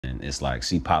And it's like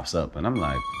she pops up and I'm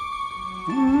like,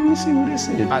 let me see what this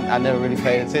is. I never really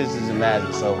paid attention to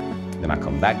gymnastics, so then I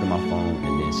come back to my phone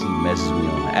and then she messaged me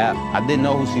on the app. I didn't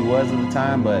know who she was at the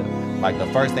time, but like the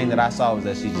first thing that I saw was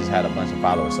that she just had a bunch of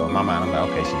followers. So in my mind, I'm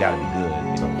like, okay, she gotta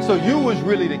be good. So you was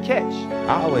really the catch?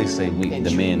 I always say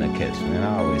the men the catch, man.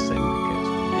 I always say we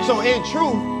the catch. So in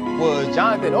truth, was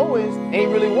Jonathan Owens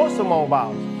ain't really want Simone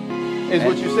Biles, is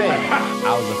what you're saying?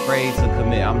 I was afraid to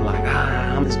commit. I'm like,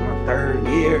 it's my 3rd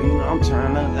year, you know, I'm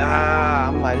trying to,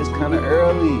 I'm like, it's kind of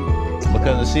early.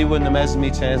 Because if she wouldn't have messaged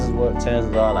me, chances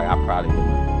are, like, I probably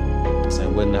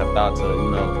wouldn't have thought to,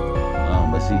 you know,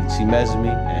 but she messaged me,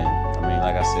 and I mean,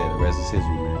 like I said, the rest is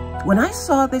history, man. When I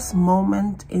saw this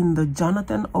moment in the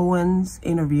Jonathan Owens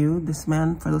interview, this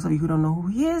man, for those of you who don't know who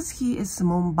he is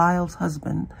Simone Biles'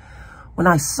 husband. When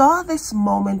I saw this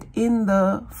moment in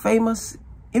the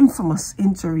infamous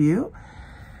interview,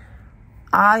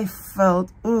 I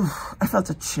felt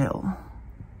a chill.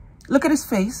 Look at his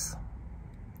face.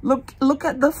 Look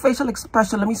at the facial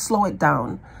expression. Let me slow it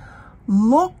down.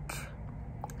 Look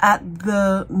at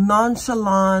the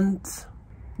nonchalant,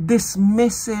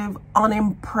 dismissive,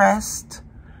 unimpressed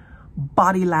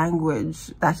body language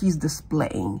that he's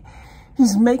displaying.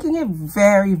 He's making it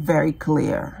very, very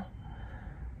clear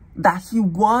that he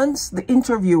wants the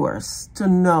interviewers to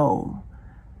know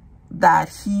that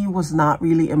he was not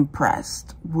really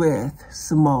impressed with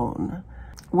Simone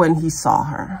when he saw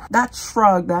her. That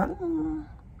shrug, that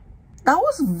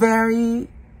was very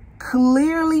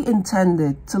clearly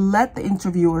intended to let the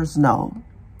interviewers know,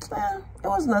 it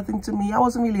was nothing to me. I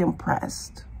wasn't really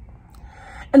impressed.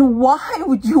 And why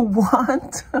would you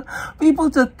want people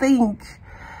to think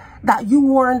that you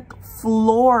weren't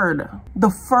floored the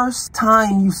first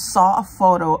time you saw a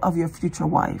photo of your future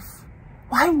wife?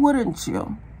 Why wouldn't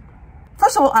you?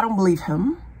 First of all, I don't believe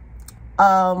him.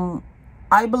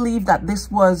 I believe that this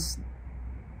was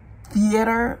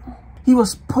theater. He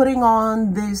was putting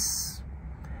on this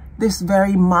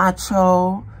very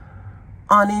macho,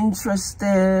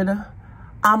 uninterested,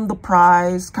 I'm the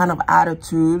prize kind of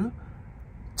attitude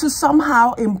to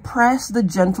somehow impress the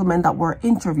gentlemen that were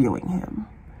interviewing him.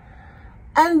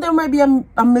 And there might be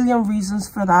a million reasons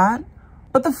for that.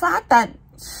 But the fact that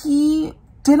he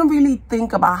didn't really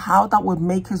think about how that would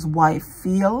make his wife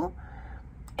feel,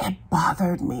 it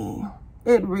bothered me.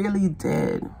 It really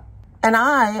did. And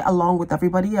I, along with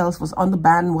everybody else, was on the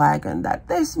bandwagon that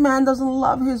this man doesn't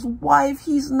love his wife.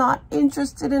 He's not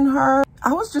interested in her.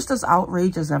 I was just as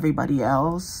outraged as everybody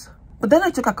else. But then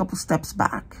I took a couple steps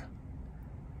back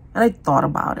and I thought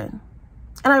about it.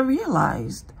 And I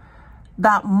realized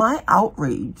that my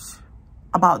outrage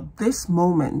about this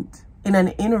moment in an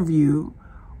interview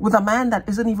with a man that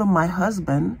isn't even my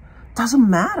husband doesn't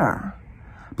matter.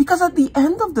 Because at the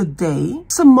end of the day,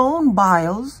 Simone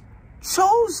Biles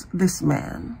chose this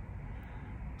man.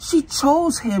 She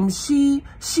chose him. She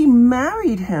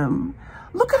married him.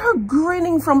 Look at her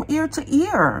grinning from ear to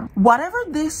ear. Whatever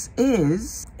this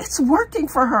is, it's working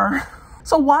for her.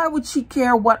 So why would she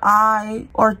care what I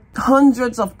or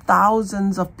hundreds of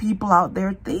thousands of people out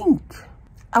there think?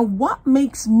 And what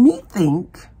makes me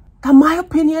think that my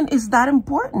opinion is that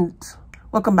important?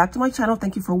 Welcome back to my channel.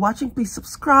 Thank you for watching. Please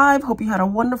subscribe. Hope you had a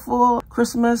wonderful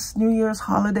Christmas, New Year's,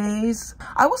 holidays.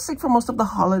 I was sick for most of the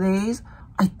holidays.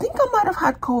 I think I might have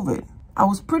had COVID. I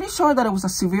was pretty sure that it was a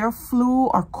severe flu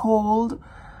or cold,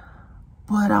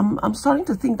 but I'm starting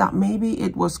to think that maybe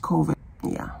it was COVID.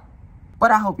 Yeah. But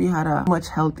I hope you had a much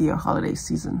healthier holiday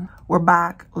season. We're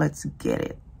back. Let's get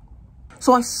it.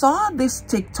 So I saw this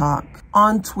TikTok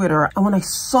on Twitter, and when I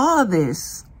saw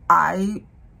this,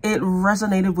 it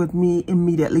resonated with me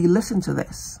immediately. Listen to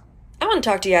this. I want to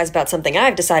talk to you guys about something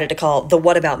I've decided to call the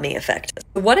what about me effect.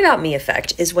 The what about me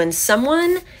effect is when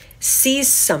someone sees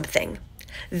something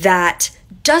that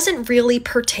doesn't really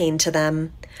pertain to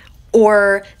them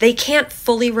or they can't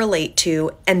fully relate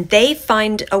to, and they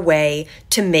find a way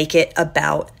to make it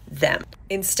about them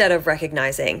instead of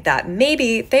recognizing that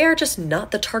maybe they are just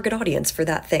not the target audience for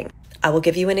that thing. I will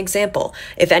give you an example.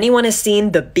 If anyone has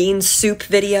seen the bean soup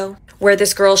video, where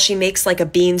this girl, she makes like a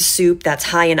bean soup that's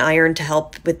high in iron to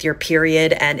help with your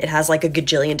period, and it has like a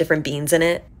gajillion different beans in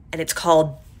it, and it's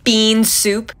called bean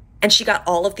soup. And she got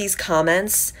all of these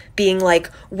comments being like,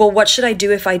 well, what should I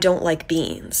do if I don't like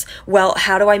beans? Well,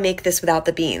 how do I make this without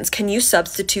the beans? Can you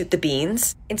substitute the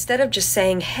beans? Instead of just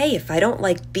saying, hey, if I don't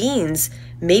like beans,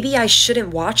 maybe I shouldn't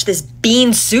watch this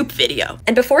bean soup video.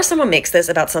 And before someone makes this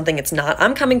about something it's not,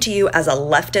 I'm coming to you as a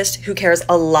leftist who cares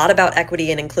a lot about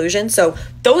equity and inclusion. So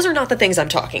those are not the things I'm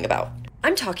talking about.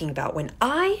 I'm talking about when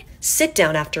I sit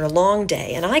down after a long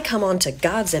day and I come onto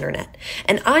God's internet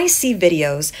and I see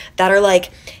videos that are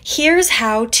like, here's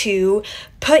how to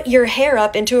put your hair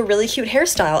up into a really cute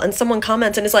hairstyle. And someone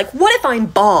comments and is like, what if I'm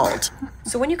bald?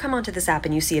 So when you come onto this app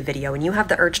and you see a video and you have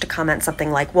the urge to comment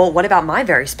something like, well, what about my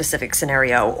very specific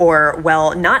scenario? Or,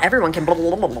 well, not everyone can blah,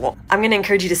 blah, blah, blah, blah. I'm going to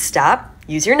encourage you to stop,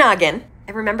 use your noggin,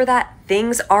 and remember that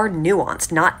things are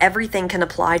nuanced. Not everything can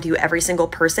apply to every single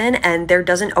person, and there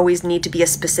doesn't always need to be a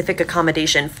specific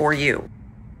accommodation for you.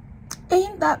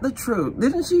 Ain't that the truth?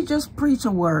 Didn't she just preach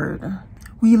a word?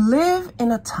 We live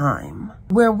in a time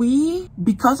where we,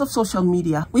 because of social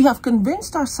media, we have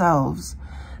convinced ourselves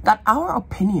that our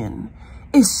opinion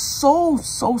is so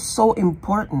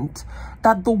important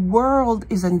that the world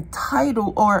is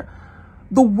entitled, or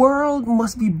the world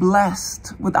must be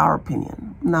blessed with our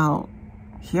opinion. Now,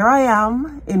 here I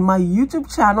am in my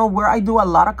YouTube channel where I do a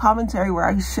lot of commentary, where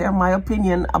I share my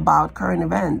opinion about current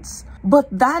events. But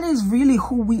that is really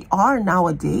who we are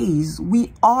nowadays.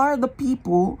 We are the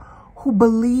people who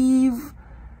believe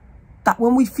that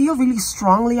when we feel really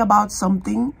strongly about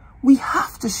something, we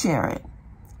have to share it.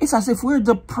 It's as if we're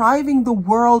depriving the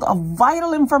world of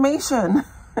vital information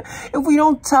if we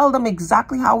don't tell them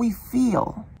exactly how we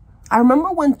feel. I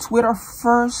remember when Twitter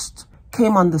first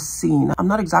came on the scene. I'm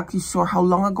not exactly sure how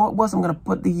long ago it was. I'm going to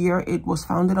put the year it was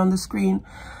founded on the screen.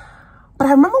 But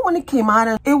I remember when it came out,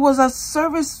 and it was a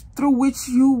service through which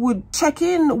you would check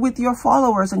in with your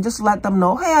followers and just let them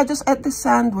know, hey, I just ate this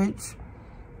sandwich.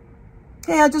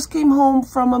 Hey, I just came home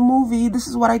from a movie. This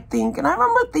is what I think. And I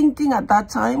remember thinking at that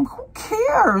time, who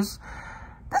cares?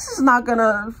 This is not going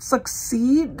to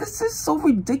succeed. This is so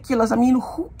ridiculous. I mean,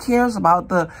 who cares about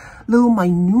the little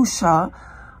minutia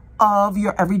of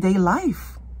your everyday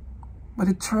life? But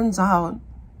it turns out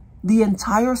the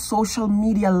entire social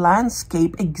media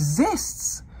landscape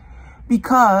exists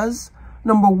because,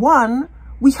 number one,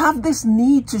 we have this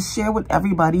need to share with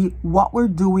everybody what we're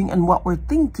doing and what we're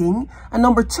thinking. And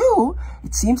number two,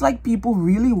 it seems like people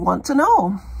really want to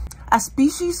know. As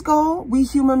species go, we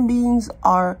human beings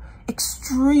are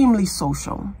extremely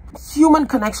social. Human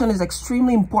connection is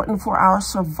extremely important for our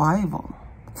survival,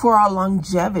 for our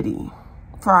longevity,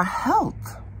 for our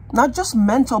health. Not just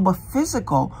mental, but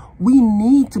physical. We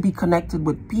need to be connected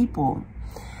with people.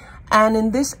 And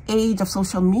in this age of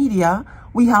social media,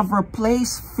 we have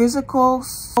replaced physical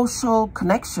social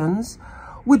connections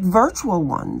with virtual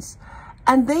ones.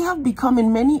 And they have become,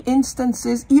 in many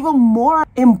instances, even more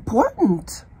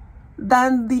important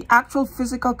than the actual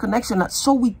physical connection.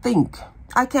 So we think.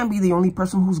 I can't be the only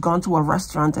person who's gone to a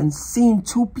restaurant and seen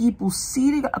two people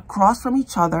seated across from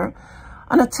each other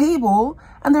on a table,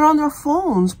 and they're on their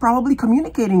phones, probably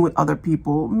communicating with other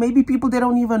people, maybe people they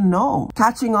don't even know,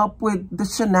 catching up with the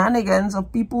shenanigans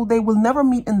of people they will never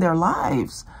meet in their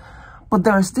lives. But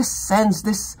there's this sense,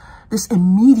 this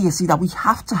immediacy that we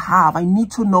have to have. I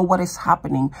need to know what is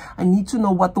happening. I need to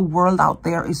know what the world out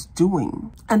there is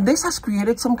doing. And this has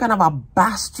created some kind of a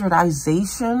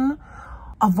bastardization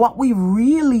of what we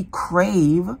really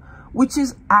crave, which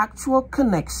is actual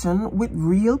connection with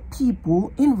real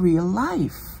people in real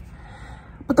life.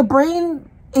 But the brain,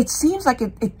 it seems like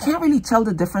it can't really tell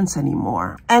the difference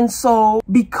anymore. And so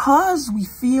because we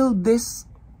feel this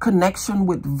connection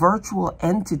with virtual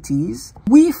entities,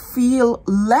 we feel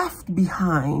left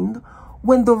behind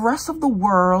when the rest of the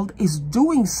world is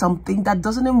doing something that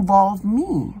doesn't involve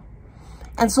me.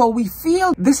 And so we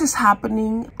feel this is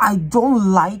happening. I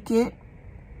don't like it,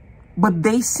 but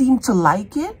they seem to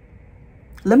like it.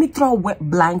 Let me throw a wet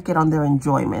blanket on their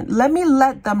enjoyment. Let me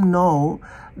let them know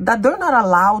that they're not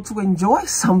allowed to enjoy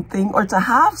something or to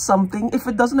have something if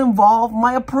it doesn't involve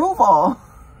my approval.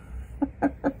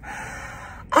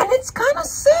 And it's kind of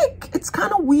sick. It's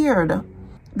kind of weird.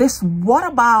 This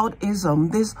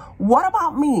whataboutism, this what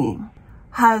about me,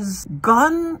 has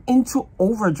gone into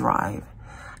overdrive.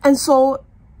 And so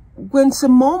when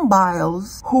Simone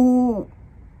Biles, who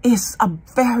is a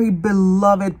very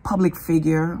beloved public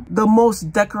figure, the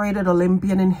most decorated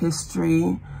Olympian in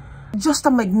history, just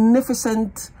a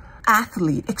magnificent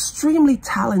athlete, extremely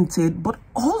talented, but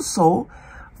also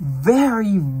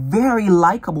very, very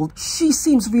likable. She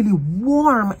seems really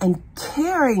warm and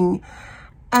caring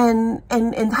and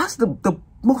has the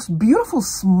most beautiful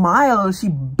smile. She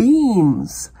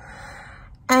beams.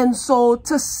 And so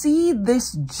to see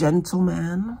this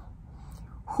gentleman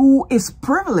who is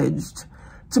privileged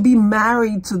to be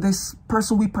married to this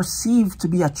person we perceive to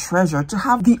be a treasure, to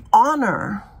have the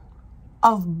honor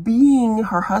of being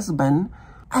her husband,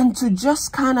 and to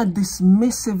just kind of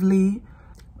dismissively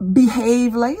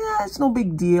behave like, yeah, it's no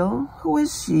big deal. Who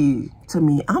is she to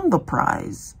me? I'm the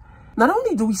prize. Not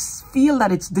only do we feel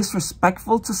that it's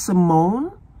disrespectful to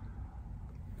Simone,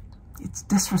 it's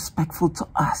disrespectful to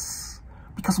us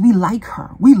because we like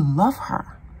her. We love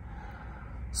her.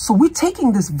 So we're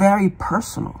taking this very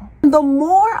personal. The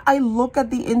more I look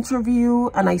at the interview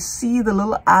and I see the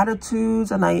little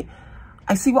attitudes and I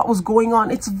see what was going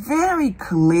on, it's very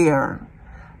clear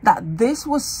that this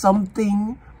was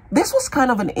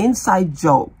kind of an inside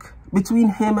joke between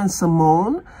him and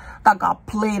Simone that got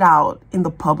played out in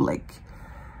the public.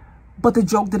 But the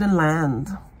joke didn't land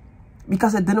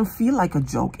because it didn't feel like a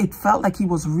joke. It felt like he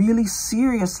was really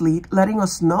seriously letting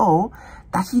us know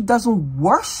that he doesn't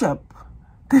worship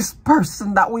this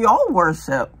person that we all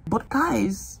worship. But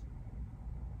guys,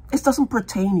 it doesn't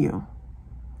pertain you.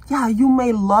 Yeah, you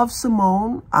may love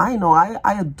Simone. I know,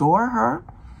 I adore her.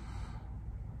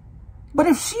 But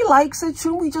if she likes it,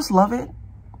 shouldn't we just love it?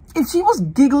 If she was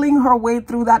giggling her way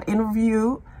through that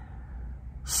interview,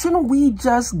 shouldn't we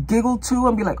just giggle too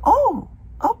and be like, oh,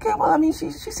 okay, well, I mean, she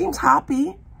seems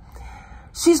happy.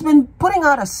 She's been putting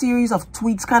out a series of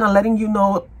tweets kind of letting you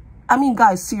know, I mean,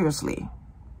 guys, seriously,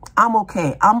 I'm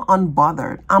okay. I'm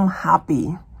unbothered. I'm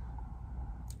happy.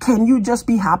 Can you just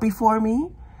be happy for me?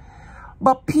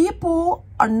 But people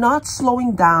are not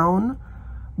slowing down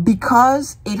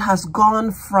because it has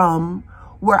gone from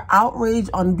we're outraged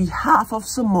on behalf of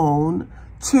Simone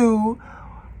to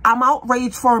I'm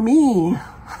outraged for me.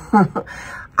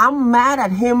 I'm mad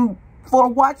at him for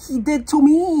what he did to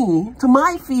me, to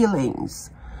my feelings.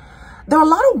 There are a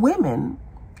lot of women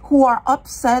who are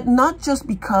upset not just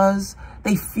because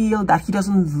they feel that he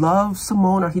doesn't love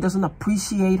Simone or he doesn't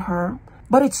appreciate her,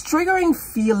 but it's triggering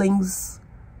feelings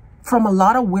from a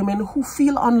lot of women who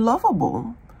feel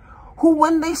unlovable, who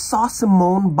when they saw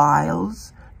Simone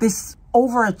Biles, this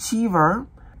overachiever,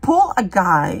 pull a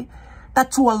guy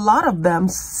that to a lot of them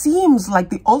seems like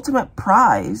the ultimate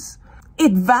prize,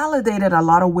 it validated a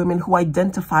lot of women who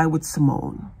identify with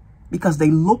Simone because they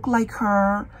look like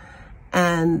her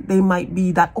and they might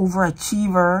be that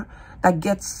overachiever that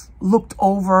gets looked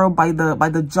over by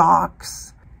the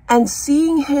jocks. And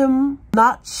seeing him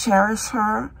not cherish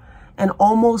her and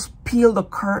almost peel the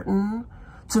curtain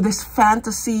to this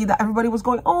fantasy that everybody was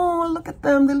going, oh, look at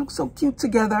them, they look so cute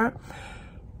together.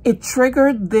 It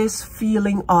triggered this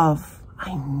feeling of,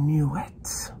 I knew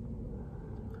it.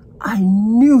 I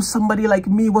knew somebody like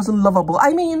me wasn't lovable.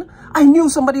 I mean, I knew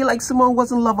somebody like Simone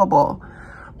wasn't lovable.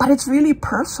 But it's really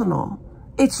personal.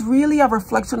 It's really a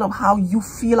reflection of how you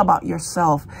feel about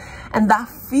yourself. And that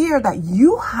fear that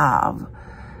you have,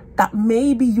 that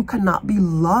maybe you cannot be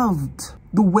loved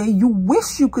the way you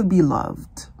wish you could be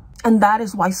loved. And that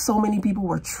is why so many people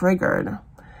were triggered.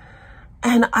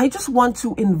 And I just want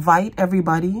to invite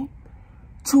everybody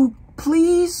to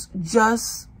please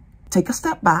just take a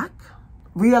step back,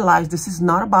 realize this is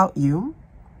not about you,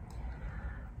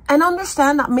 and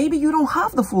understand that maybe you don't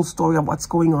have the full story of what's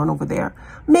going on over there.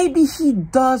 Maybe he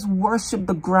does worship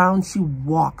the ground she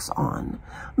walks on.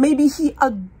 Maybe he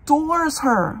adores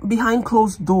her behind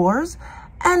closed doors,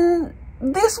 and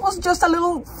this was just a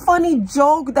little funny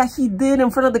joke that he did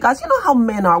in front of the guys. You know how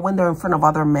men are when they're in front of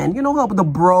other men. You know how the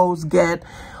bros get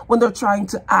when they're trying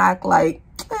to act like,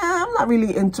 I'm not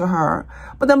really into her.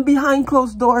 But then behind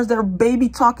closed doors, they're baby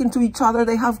talking to each other.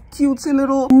 They have cutesy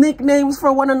little nicknames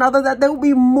for one another that they would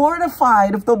be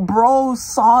mortified if the bros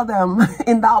saw them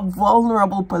in that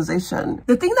vulnerable position.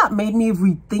 The thing that made me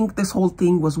rethink this whole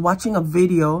thing was watching a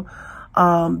video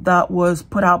that was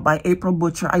put out by April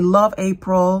Butcher. I love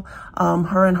April.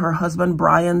 Her and her husband,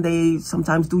 Brian, they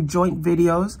sometimes do joint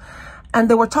videos. And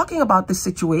they were talking about this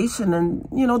situation and,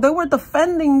 you know, they were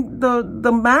defending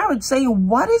the marriage, saying,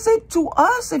 what is it to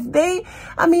us if they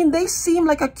seem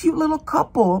like a cute little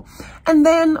couple. And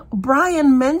then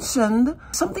Brian mentioned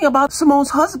something about Simone's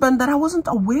husband that I wasn't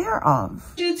aware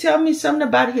of. Did you tell me something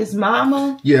about his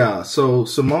mama? Yeah, so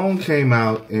Simone came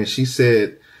out and she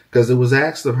said, because it was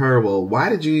asked of her, well, why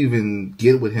did you even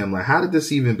get with him? Like, how did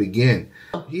this even begin?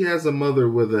 He has a mother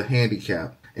with a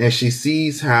handicap. And she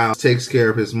sees how he takes care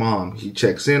of his mom. He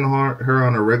checks in on her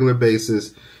on a regular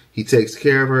basis. He takes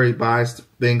care of her. He buys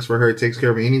things for her. Takes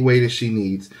care of her any way that she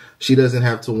needs. She doesn't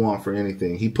have to want for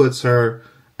anything. He puts her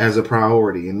as a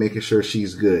priority and making sure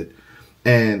she's good.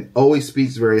 And always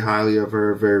speaks very highly of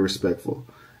her, very respectful.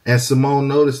 And Simone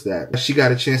noticed that. She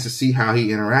got a chance to see how he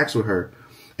interacts with her.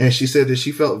 And she said that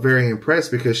she felt very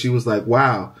impressed because she was like,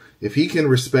 wow, if he can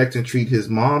respect and treat his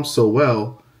mom so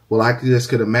well, well, I just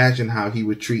could imagine how he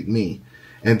would treat me.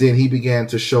 And then he began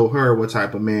to show her what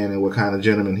type of man and what kind of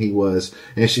gentleman he was.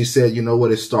 And she said, you know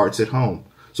what, it starts at home.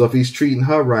 So if he's treating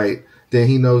her right, then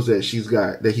he knows that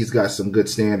he's got some good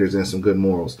standards and some good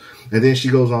morals. And then she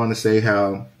goes on to say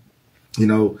how You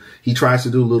know, he tries to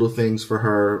do little things for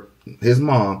her, his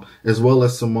mom, as well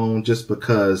as Simone, just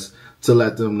because, to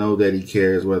let them know that he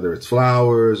cares, whether it's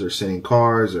flowers or sending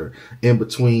cards, or in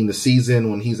between the season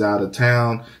when he's out of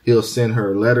town, he'll send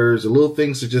her letters or little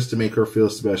things just to make her feel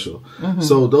special.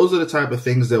 So those are the type of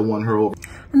things that won her over.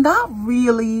 And that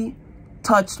really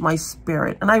touched my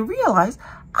spirit. And I realized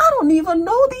I don't even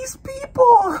know these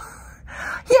people.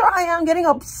 Here I am getting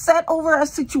upset over a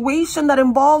situation that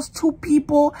involves two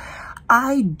people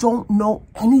I don't know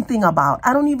anything about.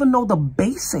 I don't even know the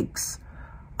basics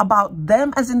about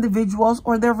them as individuals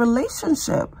or their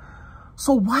relationship.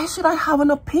 So why should I have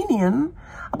an opinion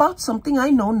about something I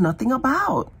know nothing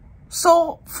about?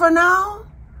 So for now,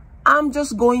 I'm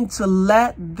just going to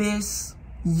let this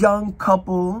young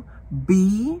couple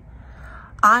be.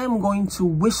 I am going to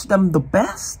wish them the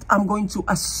best. I'm going to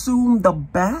assume the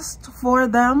best for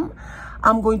them.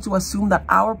 I'm going to assume that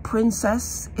our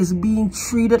princess is being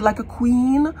treated like a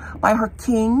queen by her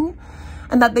king,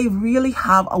 and that they really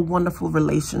have a wonderful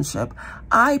relationship.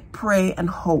 I pray and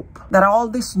hope that all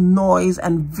this noise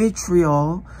and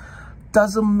vitriol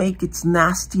doesn't make its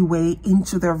nasty way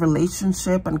into their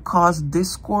relationship and cause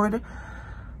discord.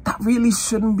 That really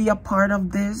shouldn't be a part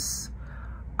of this.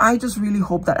 I just really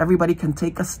hope that everybody can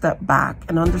take a step back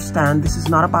and understand this is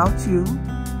not about you.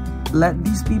 Let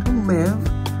these people live.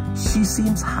 She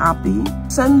seems happy.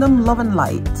 Send them love and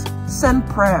light. Send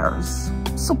prayers.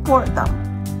 Support them.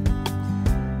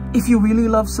 If you really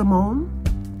love Simone,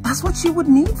 that's what she would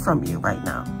need from you right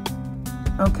now.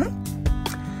 Okay?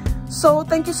 So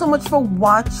thank you so much for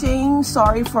watching.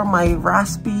 Sorry for my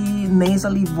raspy,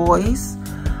 nasally voice.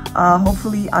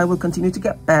 Hopefully I will continue to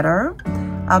get better.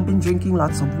 I've been drinking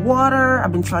lots of water.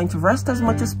 I've been trying to rest as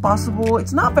much as possible.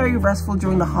 It's not very restful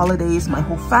during the holidays. My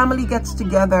whole family gets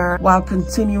together while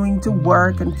continuing to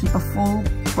work and keep a full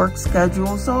work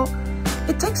schedule. So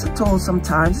it takes a toll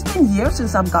sometimes. It's been years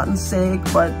since I've gotten sick,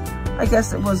 but I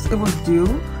guess it was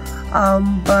due. Yeah,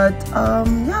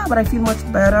 but I feel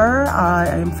much better. I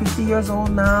am 50 years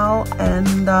old now,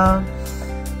 and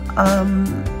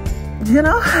you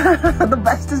know, the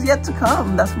best is yet to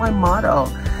come. That's my motto.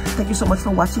 Thank you so much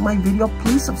for watching my video.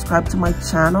 Please subscribe to my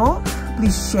channel.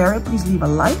 Please share it. Please leave a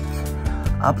like.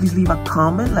 Please leave a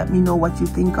comment. Let me know what you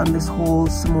think on this whole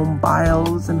Simone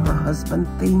Biles and her husband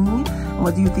thing. And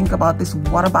what do you think about this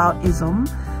whataboutism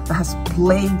that has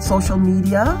plagued social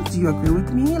media? Do you agree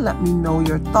with me? Let me know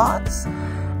your thoughts.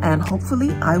 And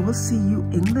hopefully I will see you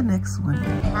in the next one.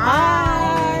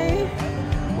 Hi!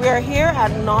 We are here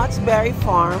at Knott's Berry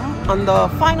Farm on the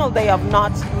final day of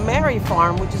Knott's Merry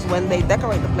Farm, which is when they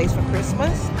decorate the place for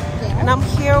Christmas. Yes. And I'm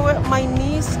here with my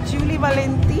niece, Julie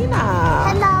Valentina.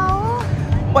 Hello.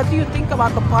 What do you think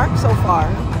about the park so far?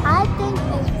 I think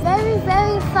it's very,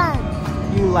 very fun.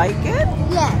 You like it?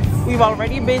 Yes. We've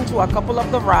already been to a couple of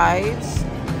the rides.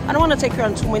 I don't want to take her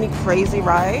on too many crazy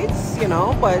rides, you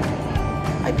know, but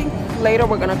I think later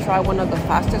we're going to try one of the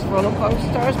fastest roller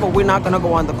coasters, but we're not going to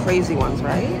go on the crazy ones,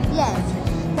 right? Yes.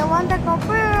 The ones that go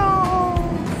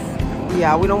boom.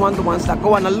 Yeah, we don't want the ones that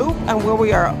go on a loop and where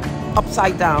we are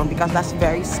upside down, because that's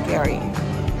very scary.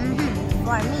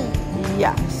 For me.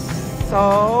 Yes.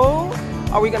 So,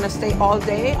 are we going to stay all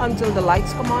day until the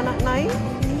lights come on at night?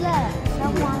 Yes, I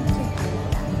want to do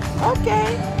that.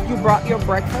 Okay. You brought your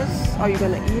breakfast. Are you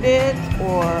going to eat it,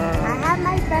 or? I have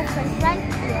my breakfast right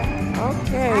here.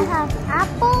 Okay. I have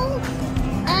apples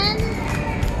and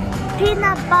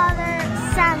peanut butter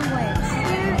sandwich.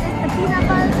 Here is the peanut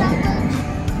butter sandwich,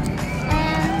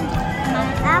 and my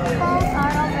apples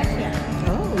are over here.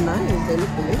 Oh, nice. They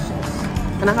look delicious.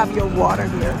 And I have your water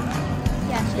here.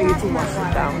 Yes, For you to wash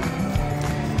it down.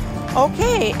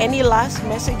 Okay. Any last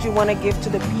message you want to give to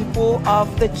the people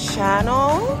of the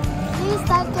channel? Please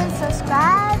like and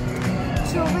subscribe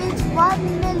to reach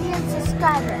 1 million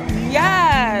subscribers.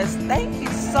 Yes, thank you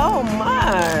so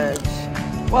much.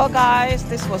 Well, guys,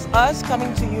 this was us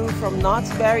coming to you from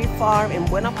Knott's Berry Farm in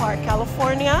Buena Park,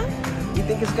 California. We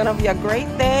think it's gonna be a great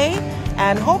day,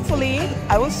 and hopefully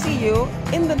I will see you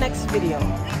in the next video.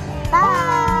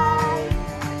 Bye.